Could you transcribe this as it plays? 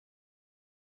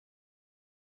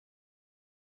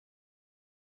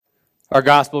Our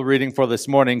gospel reading for this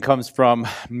morning comes from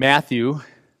Matthew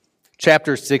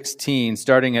chapter 16,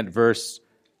 starting at verse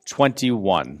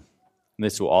 21. And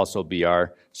this will also be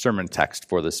our sermon text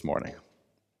for this morning.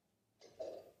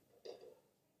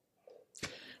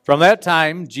 From that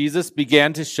time, Jesus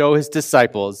began to show his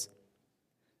disciples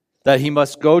that he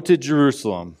must go to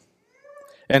Jerusalem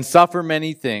and suffer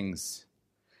many things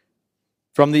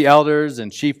from the elders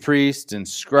and chief priests and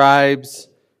scribes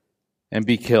and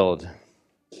be killed,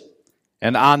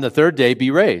 and on the third day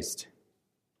be raised.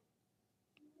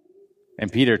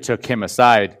 And Peter took him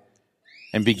aside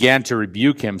and began to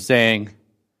rebuke him, saying,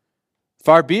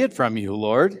 "Far be it from you,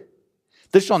 Lord.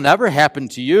 This shall never happen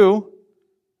to you."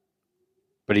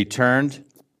 But he turned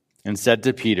and said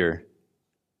to Peter,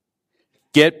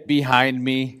 "Get behind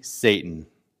me, Satan.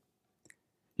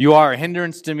 You are a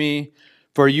hindrance to me,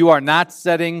 for you are not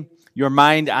setting your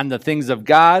mind on the things of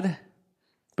God,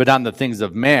 but on the things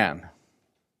of man."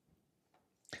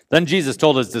 Then Jesus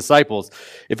told his disciples,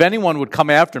 "If anyone would come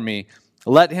after me,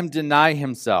 let him deny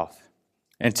himself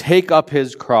and take up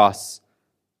his cross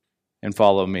and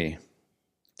follow me.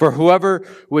 For whoever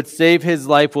would save his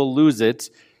life will lose it,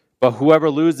 but whoever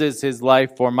loses his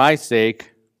life for my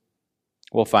sake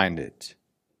will find it.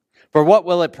 For what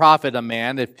will it profit a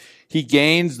man if he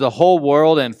gains the whole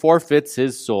world and forfeits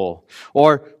his soul?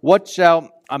 Or what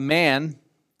shall a man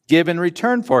give in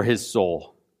return for his soul?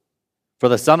 For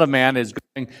the Son of Man is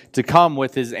going to come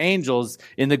with his angels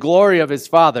in the glory of his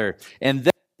Father, and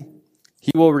then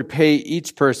he will repay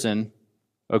each person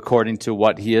according to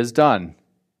what he has done.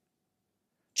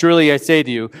 Truly I say to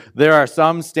you, there are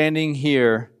some standing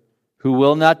here who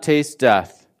will not taste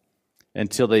death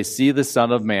until they see the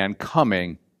Son of Man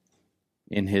coming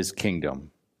in his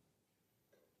kingdom."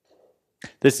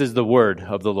 This is the word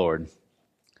of the Lord.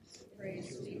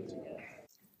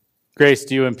 Grace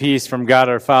to you and peace from God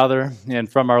our Father and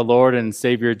from our Lord and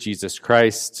Savior Jesus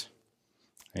Christ.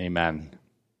 Amen.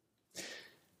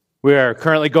 We are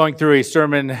currently going through a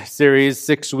sermon series,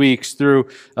 6 weeks, through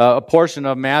a portion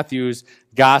of Matthew's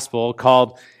gospel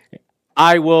called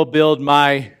 "I Will Build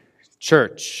My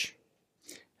Church."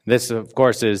 This, of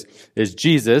course, is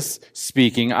Jesus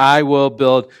speaking. I will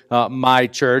build my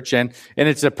church. And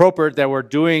it's appropriate that we're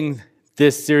doing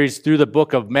this series through the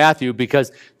book of Matthew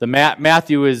because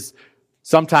Matthew is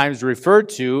sometimes referred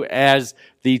to as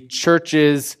the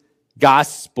church's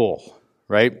gospel,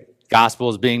 right?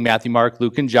 Gospels being Matthew, Mark,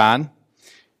 Luke, and John.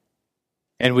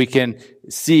 And we can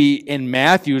see in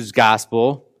Matthew's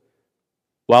gospel,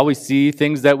 we see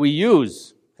things that we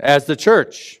use as the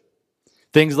church.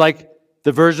 Things like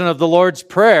the version of the Lord's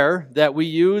Prayer that we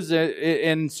use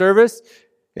in service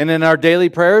and in our daily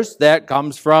prayers, that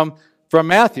comes from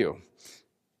Matthew.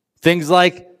 Things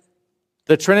like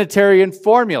the Trinitarian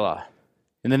formula,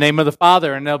 in the name of the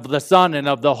Father and of the Son and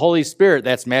of the Holy Spirit.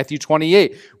 That's Matthew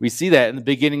 28. We see that in the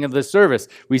beginning of the service.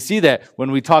 We see that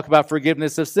when we talk about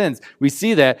forgiveness of sins. We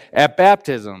see that at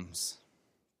baptisms.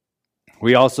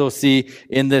 We also see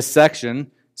in this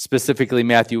section, specifically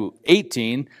Matthew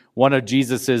 18, one of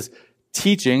Jesus'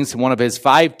 teachings, one of his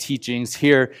 5 teachings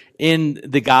here in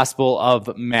the Gospel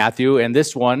of Matthew. And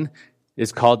this one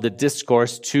is called the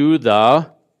Discourse to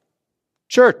the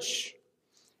Church.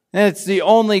 And it's the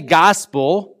only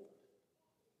gospel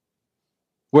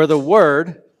where the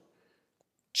word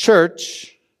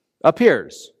church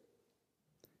appears.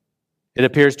 It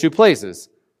appears 2 places,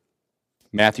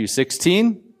 Matthew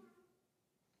 16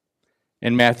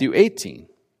 and Matthew 18.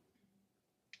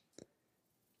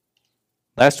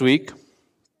 Last week,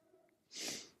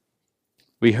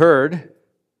 we heard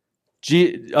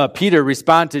Peter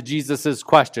respond to Jesus'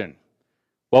 question.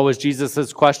 What was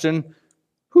Jesus' question?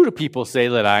 Who do people say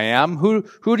that I am?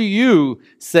 Who do you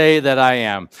say that I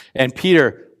am? And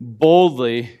Peter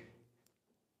boldly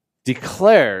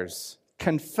declares,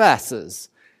 confesses,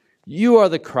 "You are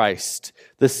the Christ,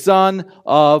 the Son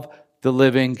of the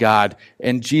living God."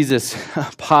 And Jesus,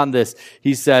 upon this,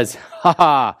 he says,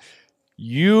 "Ha,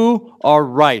 you are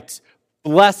right.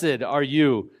 Blessed are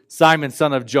you, Simon,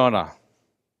 son of Jonah.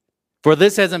 For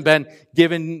this hasn't been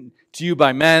given to you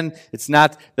by men. It's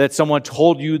not that someone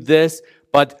told you this,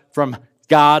 but from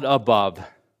God above,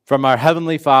 from our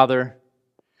heavenly Father.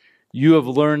 You have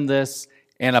learned this,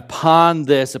 and upon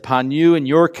this, upon you and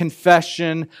your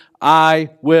confession, I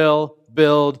will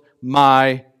build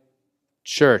my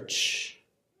church."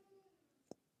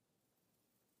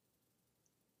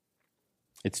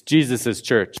 It's Jesus'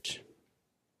 church.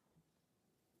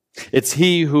 It's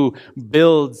he who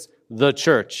builds the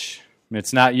church.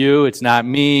 It's not you, it's not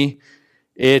me,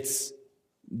 it's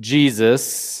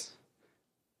Jesus.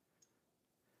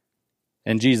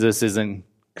 And Jesus is in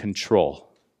control.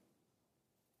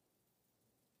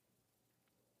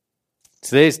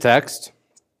 Today's text,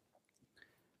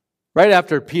 right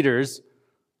after Peter's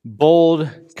bold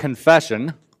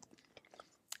confession,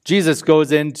 Jesus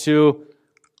goes into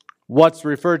what's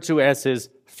referred to as his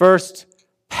first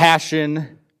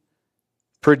passion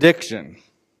prediction.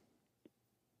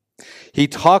 He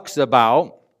talks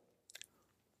about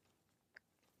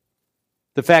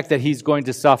the fact that he's going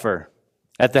to suffer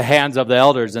at the hands of the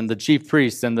elders and the chief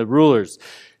priests and the rulers.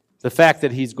 The fact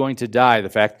that he's going to die. The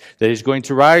fact that he's going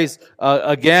to rise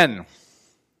again.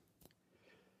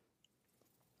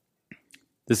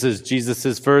 This is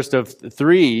Jesus' first of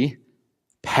 3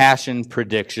 passion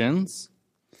predictions.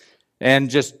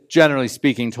 And just generally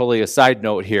speaking, totally a side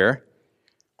note here.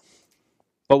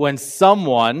 But when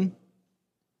someone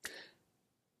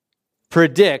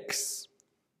predicts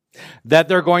that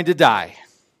they're going to die,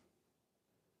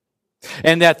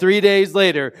 and that 3 days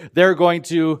later, they're going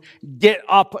to get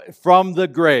up from the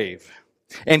grave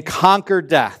and conquer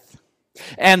death.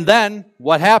 And then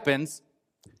what happens?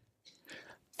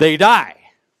 They die.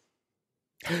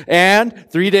 And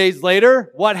 3 days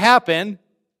later, what happened?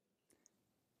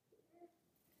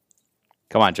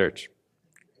 Come on, church.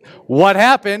 What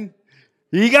happened?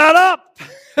 He got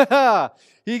up.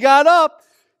 He got up.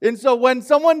 And so when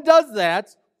someone does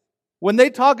that, when they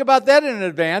talk about that in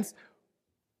advance,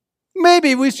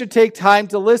 maybe we should take time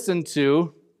to listen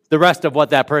to the rest of what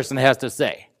that person has to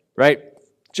say, right?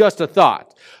 Just a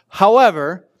thought.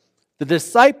 However, the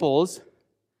disciples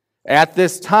at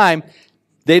this time,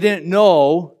 they didn't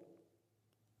know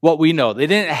what we know. They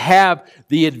didn't have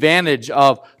the advantage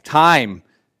of time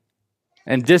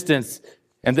and distance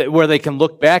and where they can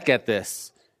look back at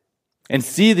this and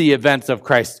see the events of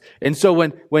Christ. And so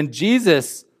when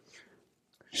Jesus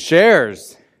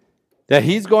shares that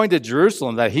he's going to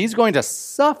Jerusalem, that he's going to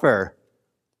suffer,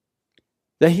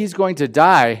 that he's going to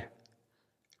die,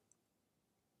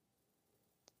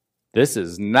 this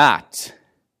is not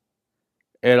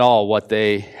at all what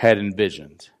they had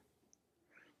envisioned.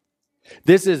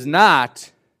 This is not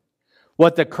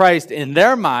what the Christ in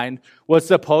their mind was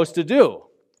supposed to do.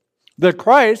 The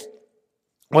Christ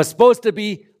was supposed to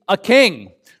be a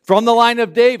king from the line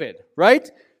of David, right?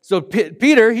 So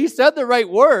Peter, he said the right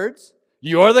words.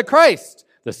 You're the Christ,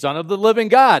 the Son of the living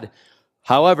God.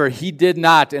 However, he did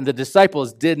not, and the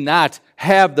disciples did not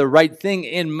have the right thing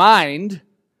in mind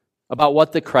about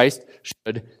what the Christ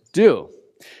should do.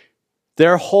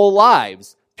 Their whole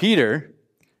lives, Peter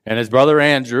and his brother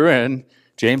Andrew and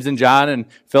James and John and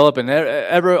Philip and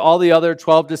all the other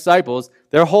 12 disciples,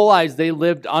 their whole lives they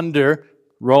lived under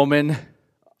Roman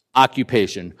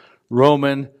occupation,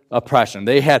 Roman oppression.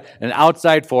 They had an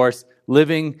outside force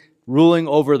ruling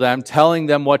over them, telling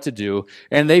them what to do,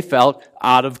 and they felt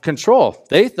out of control.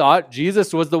 They thought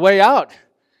Jesus was the way out.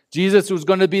 Jesus was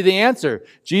going to be the answer.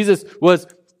 Jesus was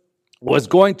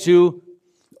going to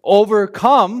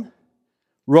overcome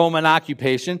Roman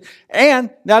occupation.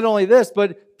 And not only this,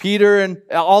 but Peter and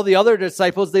all the other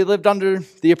disciples, they lived under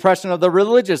the oppression of the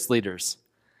religious leaders.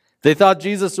 They thought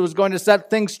Jesus was going to set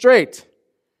things straight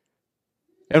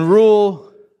and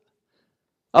rule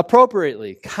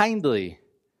appropriately, kindly,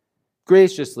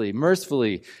 graciously,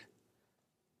 mercifully.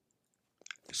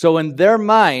 So in their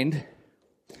mind,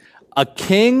 a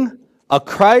king, a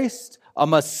Christ, a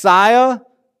Messiah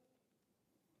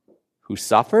who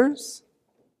suffers,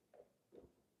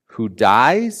 who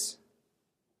dies,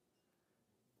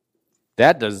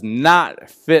 that does not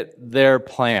fit their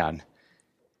plan.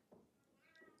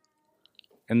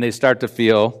 And they start to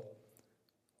feel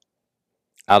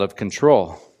out of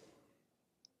control.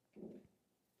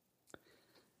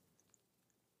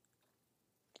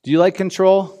 Do you like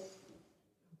control?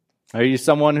 Are you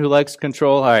someone who likes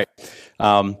control? All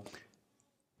right.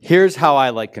 Here's how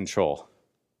I like control.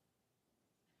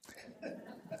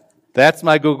 That's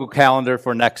my Google Calendar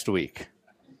for next week.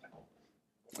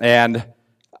 And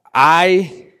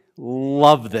I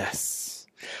love this.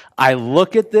 I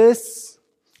look at this,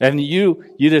 and you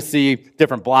just see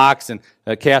different blocks and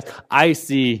chaos. I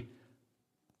see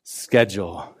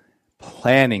schedule,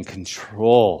 planning,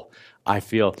 control. I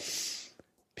feel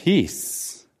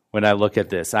peace when I look at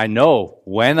this. I know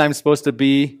when I'm supposed to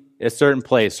be a certain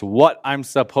place, what I'm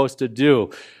supposed to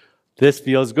do. This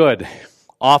feels good.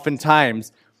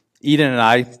 Oftentimes, Eden and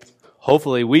I,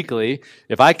 hopefully weekly,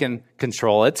 if I can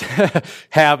control it,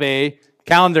 have a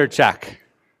calendar check.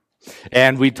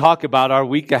 And we talk about our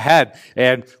week ahead.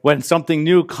 And when something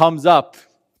new comes up,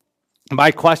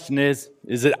 my question is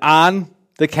it on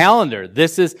the calendar?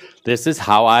 This is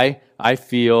how I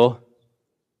feel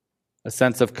a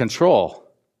sense of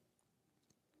control.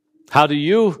 How do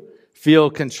you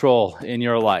feel control in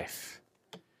your life?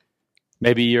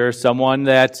 Maybe you're someone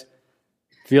that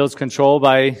feels control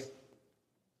by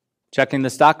checking the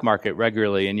stock market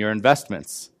regularly in your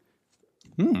investments.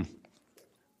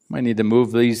 Might need to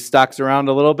move these stocks around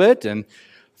a little bit and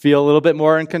feel a little bit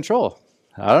more in control.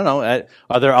 I don't know.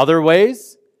 Are there other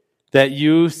ways that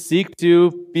you seek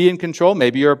to be in control?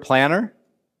 Maybe you're a planner.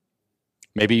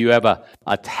 Maybe you have a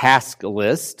task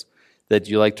list that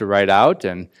you like to write out,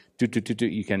 and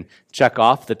you can check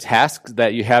off the tasks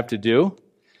that you have to do.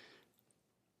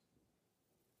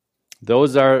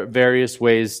 Those are various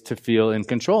ways to feel in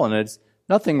control, and it's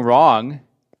nothing wrong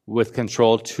with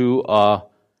control to a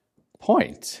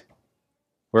point.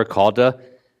 We're called to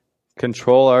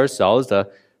control ourselves, to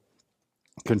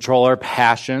control our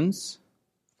passions.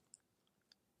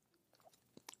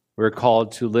 We're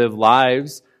called to live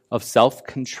lives of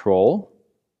self-control.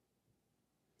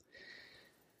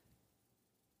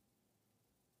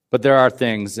 But there are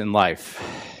things in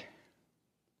life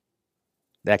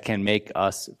that can make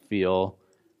us feel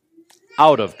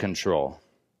out of control.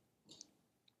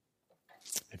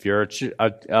 If you're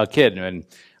a kid and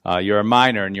you're a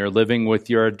minor and you're living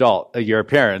with your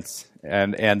parents,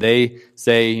 and they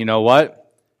say, you know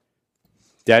what,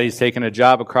 Daddy's taking a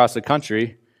job across the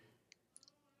country,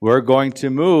 we're going to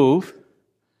move,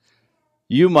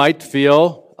 you might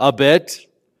feel a bit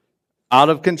out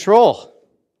of control.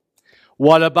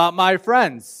 What about my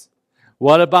friends?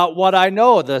 What about what I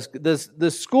know, the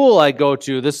school I go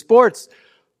to, the sports?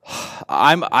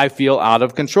 I feel out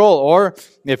of control. Or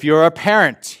if you're a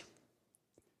parent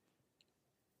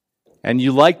and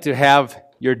you like to have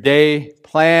your day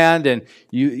planned and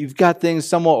you've got things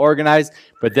somewhat organized,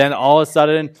 but then all of a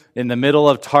sudden in the middle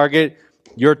of Target,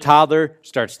 your toddler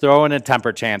starts throwing a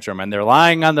temper tantrum and they're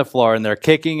lying on the floor and they're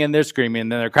kicking and they're screaming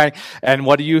and they're crying. And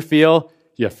what do you feel?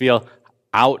 You feel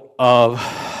out of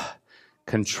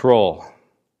control.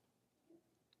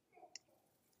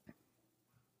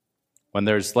 When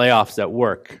there's layoffs at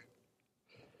work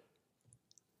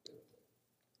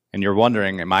and you're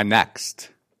wondering, am I next?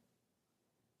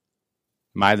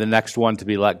 Am I the next one to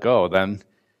be let go? Then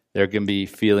there can be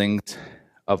feelings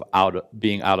of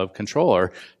being out of control,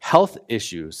 or health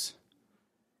issues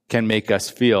can make us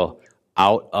feel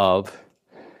out of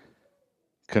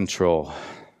control.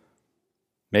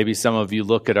 Maybe some of you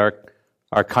look at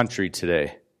our country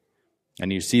today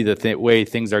and you see the way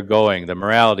things are going, the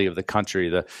morality of the country,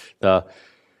 the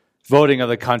voting of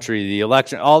the country, the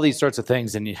election, all these sorts of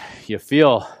things, and you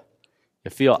feel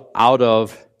out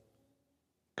of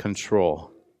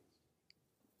control.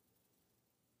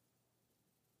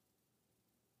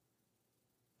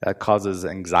 That causes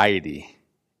anxiety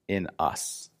in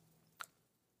us.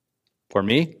 For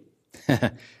me,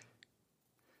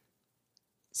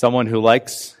 someone who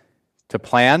likes to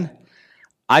plan,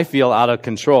 I feel out of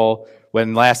control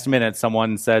when last minute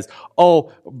someone says,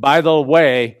 oh, by the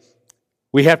way,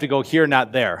 we have to go here,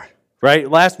 not there, right?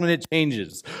 Last minute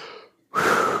changes.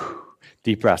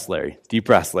 Deep breath,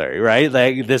 Larry, right?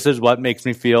 Like, this is what makes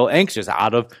me feel anxious,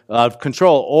 out of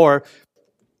control. Or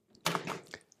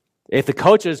if the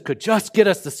coaches could just get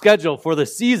us the schedule for the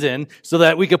season so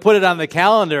that we could put it on the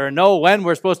calendar and know when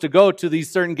we're supposed to go to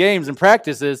these certain games and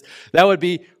practices, that would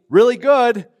be really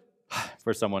good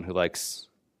for someone who likes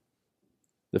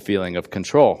the feeling of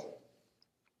control.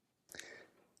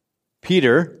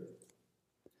 Peter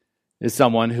is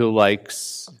someone who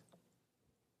likes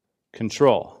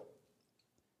control.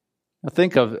 Now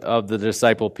think of the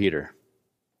disciple Peter.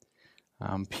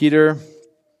 Peter,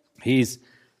 he's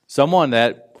someone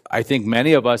that I think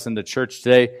many of us in the church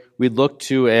today, we look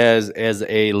to as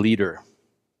a leader,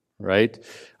 right?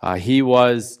 He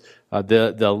was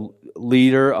the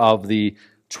leader of the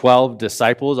 12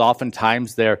 disciples.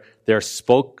 Oftentimes their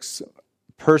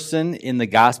spokesperson in the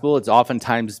gospel. It's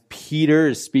oftentimes Peter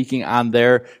is speaking on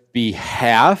their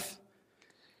behalf.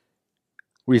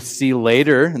 We see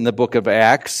later in the book of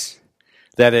Acts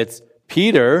that it's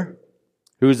Peter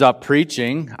who's up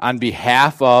preaching on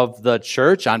behalf of the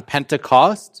church on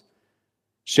Pentecost,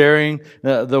 sharing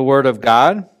the word of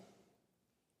God.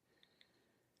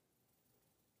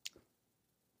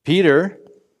 Peter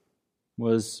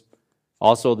was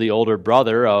also the older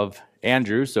brother of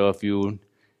Andrew, so if you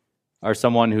are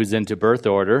someone who's into birth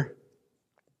order,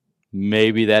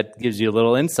 maybe that gives you a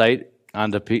little insight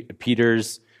onto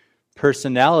Peter's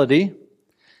personality.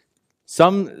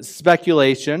 Some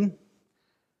speculation,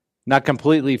 not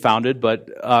completely founded, but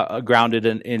grounded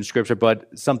in Scripture,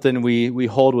 but something we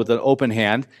hold with an open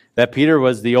hand, that Peter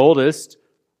was the oldest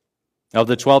of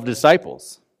the 12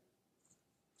 disciples,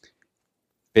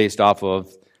 based off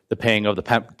of the paying of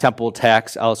the temple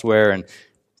tax elsewhere and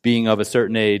being of a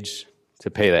certain age to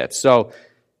pay that. So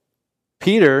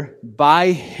Peter,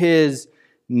 by his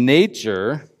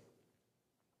nature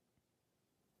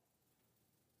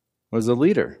was a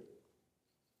leader.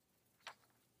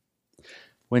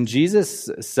 When Jesus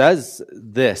says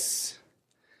this,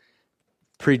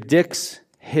 predicts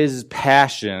his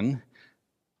passion,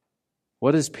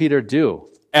 what does Peter do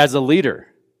as a leader?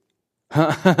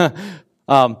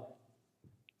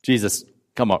 Jesus,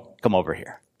 come over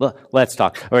here. Let's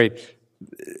talk. All right.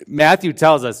 Matthew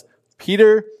tells us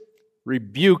Peter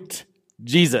rebuked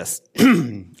Jesus.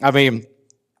 I mean,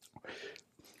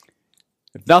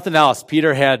 if nothing else,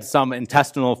 Peter had some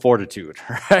intestinal fortitude,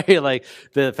 right? Like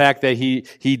the fact that he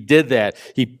did that.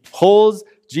 He pulls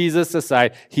Jesus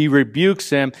aside, he rebukes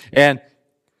him, and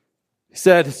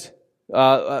said,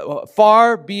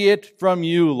 far be it from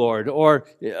you, Lord. Or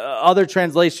other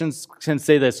translations can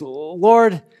say this,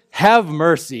 Lord, have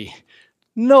mercy.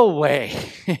 No way.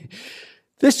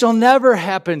 This shall never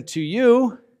happen to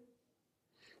you.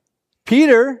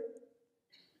 Peter,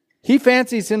 he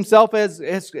fancies himself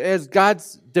as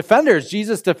God's defender, as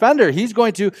Jesus' defender. He's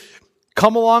going to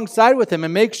come alongside with him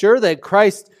and make sure that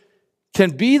Christ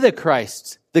can be the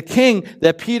Christ, the King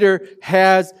that Peter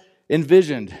has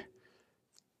envisioned.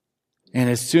 And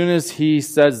as soon as he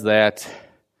says that,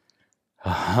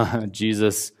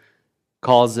 Jesus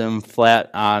calls him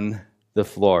flat on the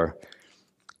floor.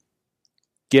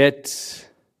 Get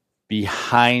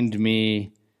behind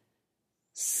me,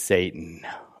 Satan.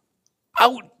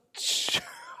 Ouch!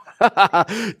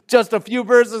 Just a few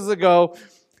verses ago,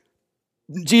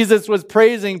 Jesus was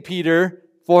praising Peter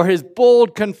for his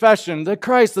bold confession that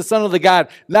Christ, the Son of the God.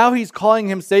 Now he's calling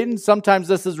him Satan. Sometimes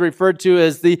this is referred to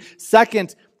as the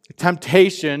second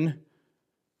temptation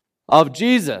of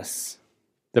Jesus.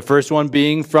 The first one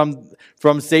being from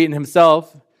Satan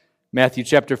himself, Matthew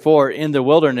chapter 4, in the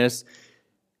wilderness.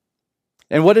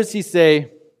 And what does he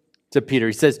say to Peter?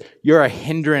 He says, you're a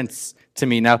hindrance to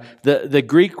me. Now, the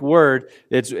Greek word,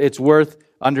 it's worth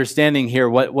understanding here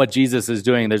what Jesus is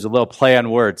doing. There's a little play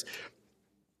on words.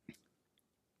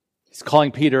 He's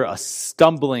calling Peter a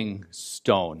stumbling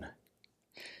stone.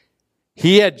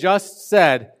 He had just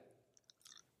said,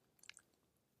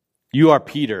 you are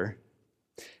Peter,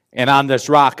 and on this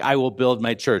rock I will build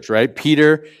my church, right?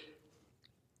 Peter,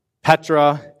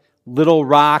 Petra, little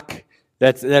rock,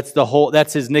 that's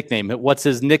his nickname. What's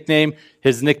his nickname?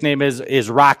 His nickname is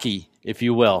Rocky, if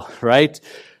you will, right?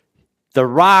 The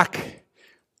rock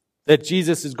that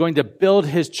Jesus is going to build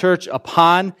his church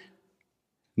upon.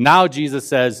 Now Jesus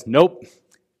says, nope,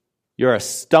 you're a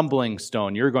stumbling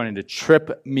stone. You're going to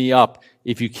trip me up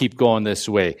if you keep going this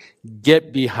way.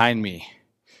 Get behind me.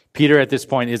 Peter at this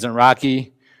point isn't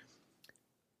Rocky.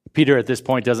 Peter at this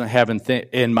point doesn't have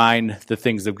in mind the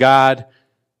things of God,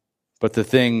 but the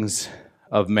things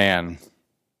of man.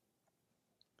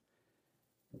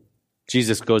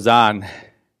 Jesus goes on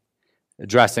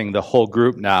addressing the whole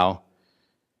group now,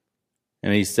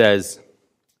 and he says,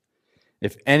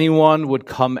 if anyone would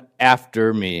come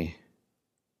after me,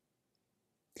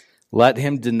 let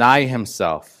him deny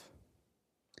himself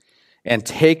and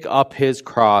take up his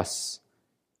cross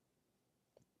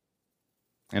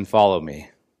and follow me.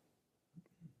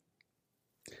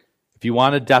 If you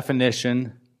want a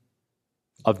definition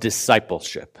of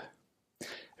discipleship,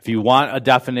 if you want a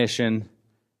definition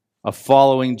of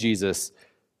following Jesus,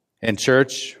 in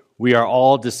church, we are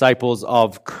all disciples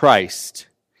of Christ.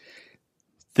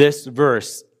 This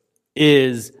verse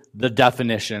is the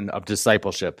definition of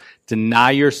discipleship.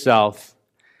 Deny yourself,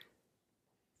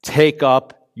 take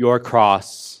up your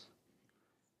cross,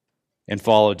 and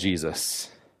follow Jesus.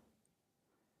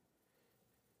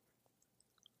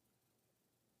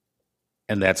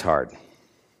 And that's hard.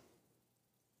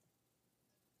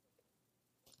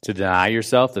 To deny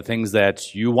yourself the things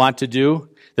that you want to do,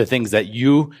 the things that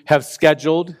you have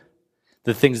scheduled,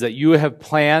 the things that you have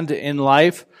planned in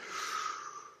life,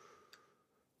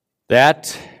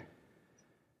 that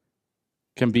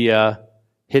can be a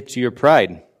hit to your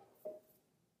pride.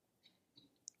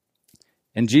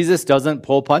 And Jesus doesn't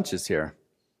pull punches here.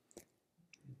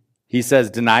 He says,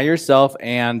 deny yourself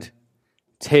and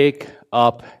take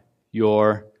up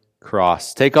your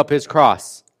cross. Take up his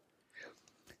cross.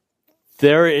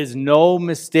 There is no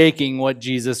mistaking what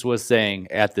Jesus was saying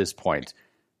at this point.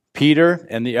 Peter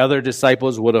and the other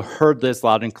disciples would have heard this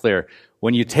loud and clear.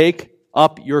 When you take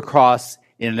up your cross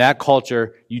in that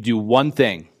culture, you do one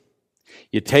thing.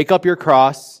 You take up your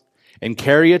cross and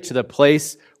carry it to the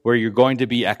place where you're going to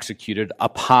be executed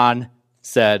upon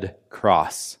said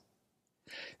cross.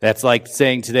 That's like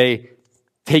saying today,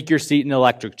 take your seat in the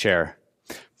electric chair.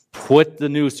 Put the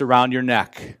noose around your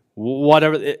neck.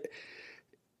 Whatever.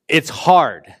 It's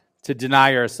hard to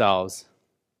deny ourselves.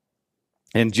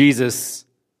 And Jesus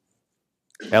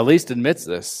at least admits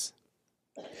this.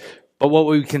 But what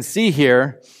we can see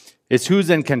here is who's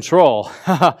in control.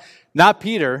 Not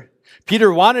Peter.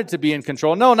 Peter wanted to be in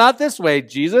control. No, not this way,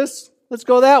 Jesus. Let's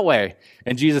go that way.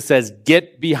 And Jesus says,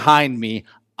 get behind me.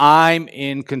 I'm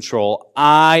in control.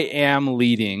 I am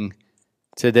leading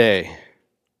today.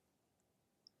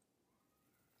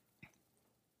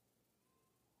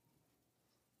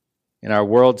 In our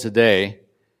world today,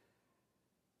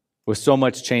 with so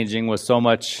much changing, with so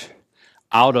much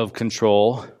out of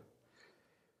control,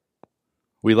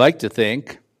 we like to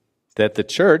think that the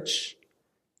church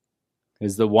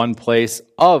is the one place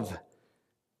of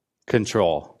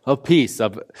control, of peace,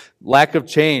 of lack of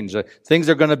change. Things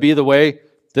are going to be the way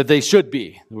that they should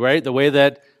be, right? The way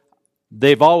that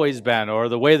they've always been, or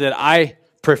the way that I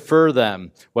prefer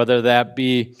them, whether that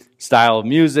be style of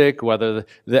music, whether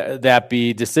that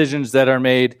be decisions that are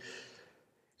made.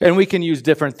 And we can use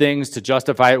different things to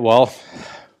justify it. Well,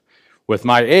 with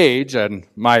my age and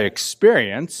my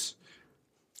experience,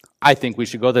 I think we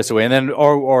should go this way. And then,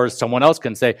 or someone else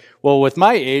can say, well, with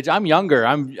my age, I'm younger,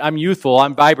 I'm youthful,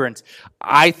 I'm vibrant.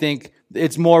 I think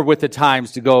it's more with the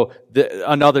times to go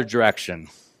another direction.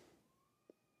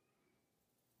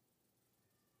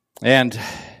 And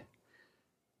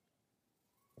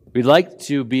we like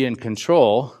to be in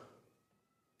control,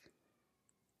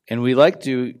 and we like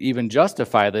to even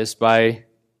justify this by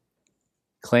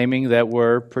claiming that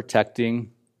we're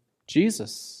protecting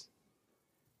Jesus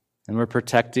and we're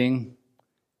protecting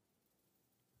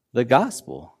the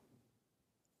gospel,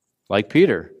 like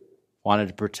Peter wanted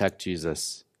to protect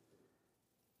Jesus.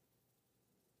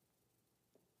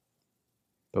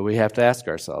 But we have to ask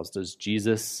ourselves, does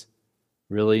Jesus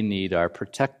really need our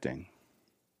protecting?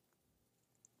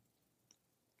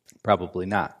 Probably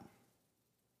not.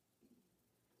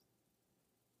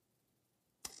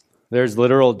 There's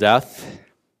literal death,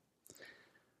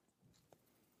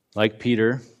 like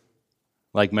Peter,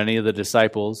 like many of the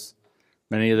disciples,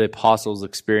 many of the apostles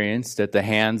experienced at the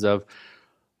hands of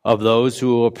those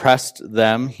who oppressed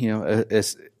them. You know,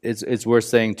 it's worth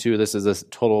saying too. This is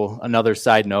another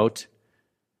side note.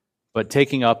 But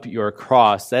taking up your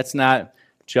cross, that's not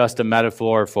just a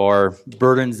metaphor for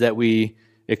burdens that we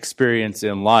experience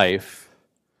in life.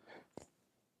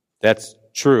 That's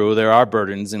true. There are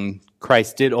burdens, and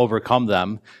Christ did overcome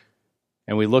them.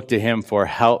 And we look to him for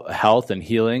health and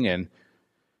healing. And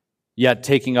yet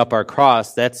taking up our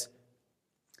cross, that's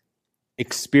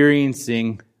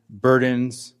experiencing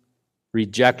burdens,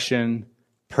 rejection,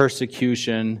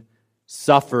 persecution,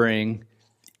 suffering,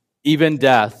 even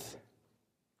death,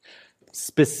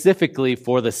 specifically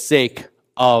for the sake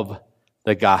of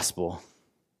the gospel.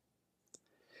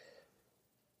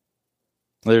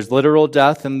 There's literal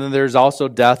death, and then there's also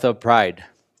death of pride,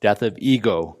 death of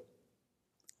ego,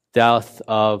 death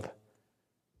of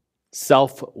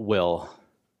self-will,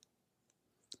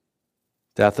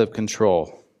 death of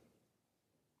control.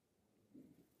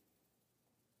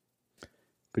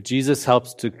 But Jesus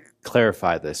helps to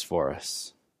clarify this for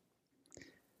us.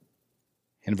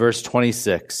 In verse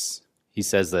 26, he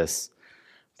says this,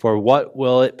 "For what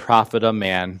will it profit a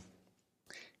man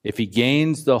if he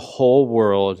gains the whole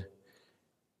world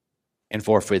and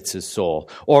forfeits his soul?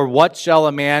 Or what shall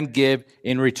a man give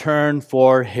in return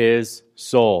for his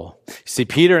soul?" See,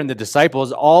 Peter and the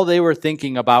disciples, all they were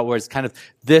thinking about was kind of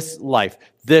this life,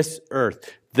 this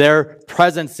earth, their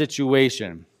present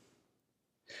situation.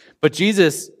 But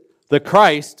Jesus, the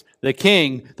Christ, the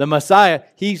King, the Messiah,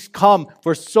 he's come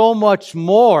for so much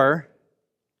more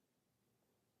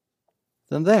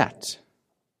than that.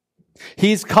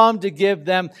 He's come to give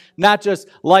them not just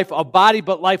life of body,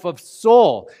 but life of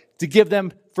soul, to give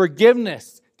them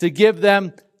forgiveness, to give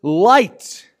them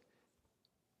light.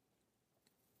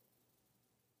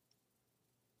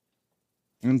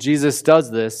 And Jesus does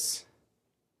this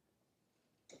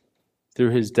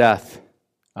through his death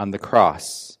on the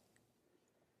cross.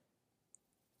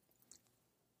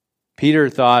 Peter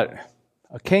thought,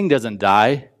 a king doesn't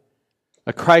die,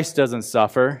 a Christ doesn't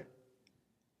suffer.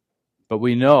 But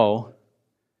we know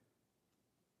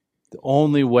the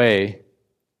only way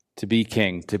to be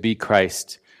king, to be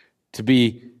Christ, to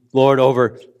be Lord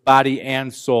over body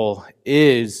and soul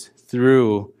is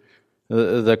through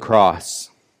the cross.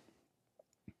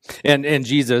 And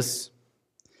Jesus,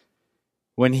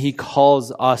 when he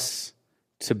calls us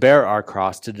to bear our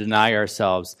cross, to deny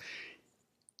ourselves,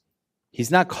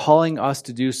 he's not calling us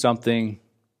to do something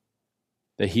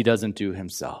that he doesn't do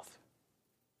himself.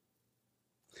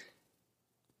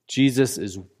 Jesus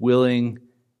is willing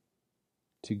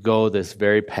to go this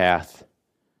very path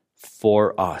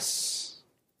for us.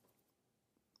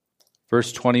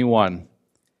 Verse 21,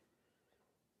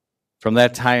 from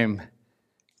that time,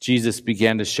 Jesus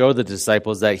began to show the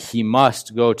disciples that he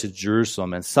must go to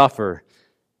Jerusalem and suffer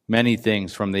many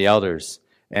things from the elders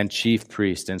and chief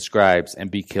priests and scribes and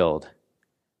be killed,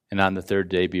 and on the third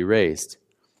day be raised.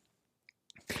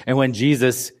 And when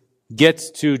Jesus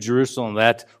gets to Jerusalem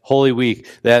that Holy Week,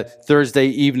 that Thursday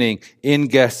evening in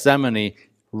Gethsemane,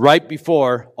 right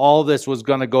before all this was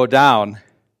going to go down,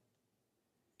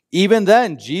 even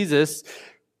then Jesus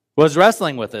was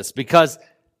wrestling with this because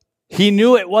he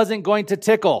knew it wasn't going to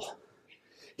tickle.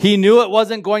 He knew it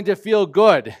wasn't going to feel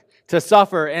good to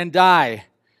suffer and die.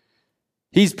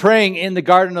 He's praying in the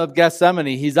Garden of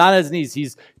Gethsemane. He's on his knees.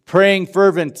 He's praying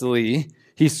fervently.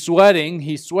 He's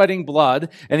sweating blood,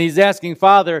 and he's asking,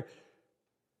 Father,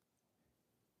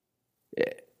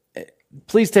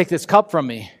 please take this cup from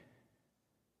me.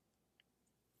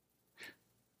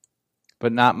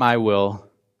 But not my will,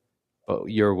 but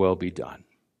your will be done.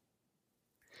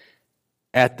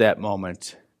 At that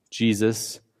moment,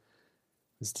 Jesus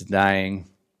is denying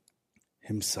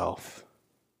himself.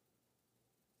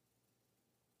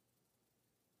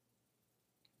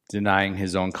 Denying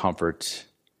his own comfort.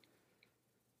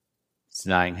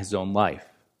 Denying his own life.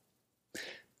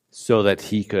 So that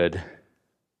he could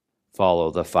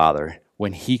follow the Father.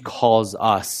 When he calls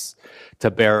us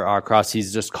to bear our cross,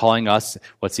 he's just calling us,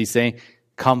 what's he saying?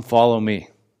 Come follow me.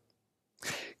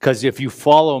 Because if you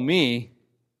follow me,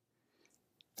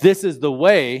 this is the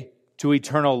way to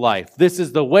eternal life. This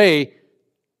is the way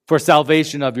for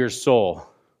salvation of your soul.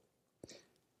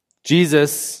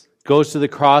 Jesus goes to the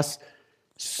cross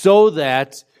so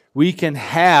that we can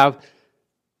have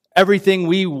everything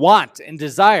we want and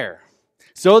desire.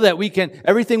 So that we can,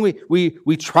 everything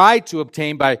we try to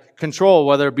obtain by control,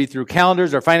 whether it be through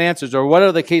calendars or finances or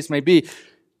whatever the case may be,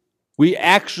 we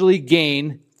actually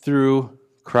gain through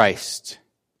Christ.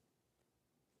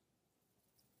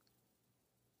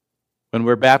 When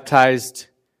we're baptized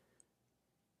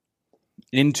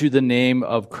into the name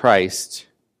of Christ,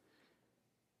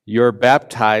 you're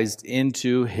baptized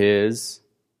into his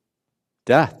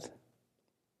death.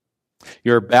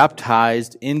 You're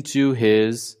baptized into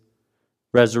his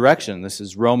resurrection. This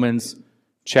is Romans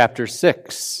chapter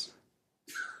 6.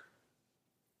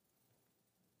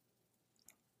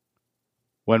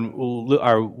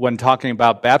 When talking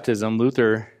about baptism,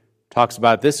 Luther talks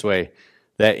about it this way,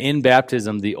 that in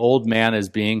baptism the old man is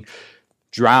being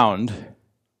drowned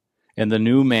and the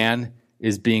new man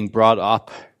is being brought up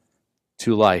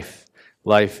to life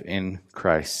in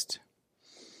Christ.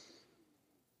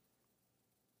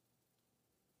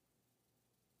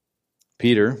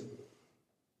 Peter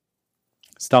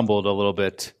stumbled a little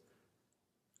bit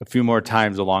a few more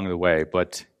times along the way,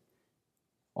 but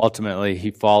ultimately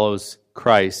he follows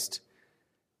Christ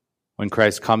when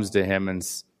Christ comes to him and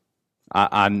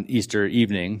on Easter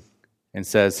evening and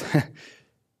says,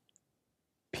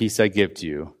 peace I give to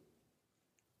you.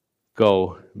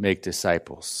 Go make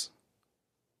disciples.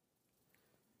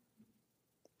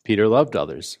 Peter loved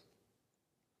others.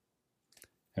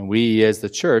 And we as the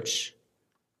church,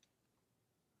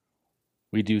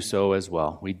 we do so as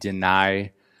well. We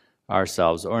deny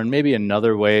ourselves. Or maybe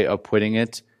another way of putting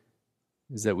it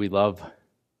is that we love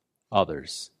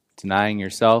others. Denying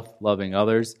yourself, loving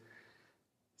others.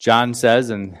 John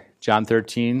says in John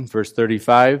 13, verse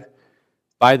 35,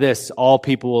 by this all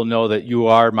people will know that you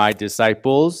are my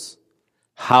disciples,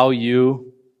 how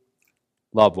you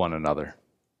love one another.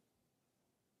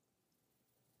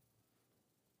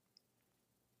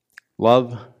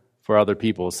 Love for other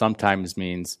people sometimes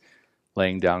means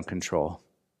laying down control,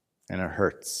 and it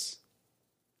hurts.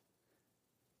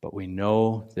 But we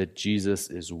know that Jesus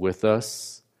is with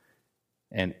us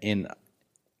and in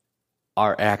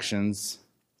our actions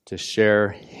to share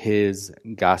his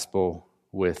gospel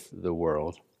with the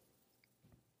world.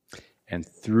 And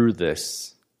through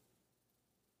this,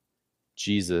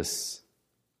 Jesus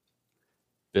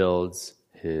builds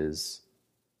his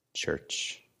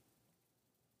church.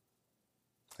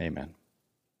 Amen.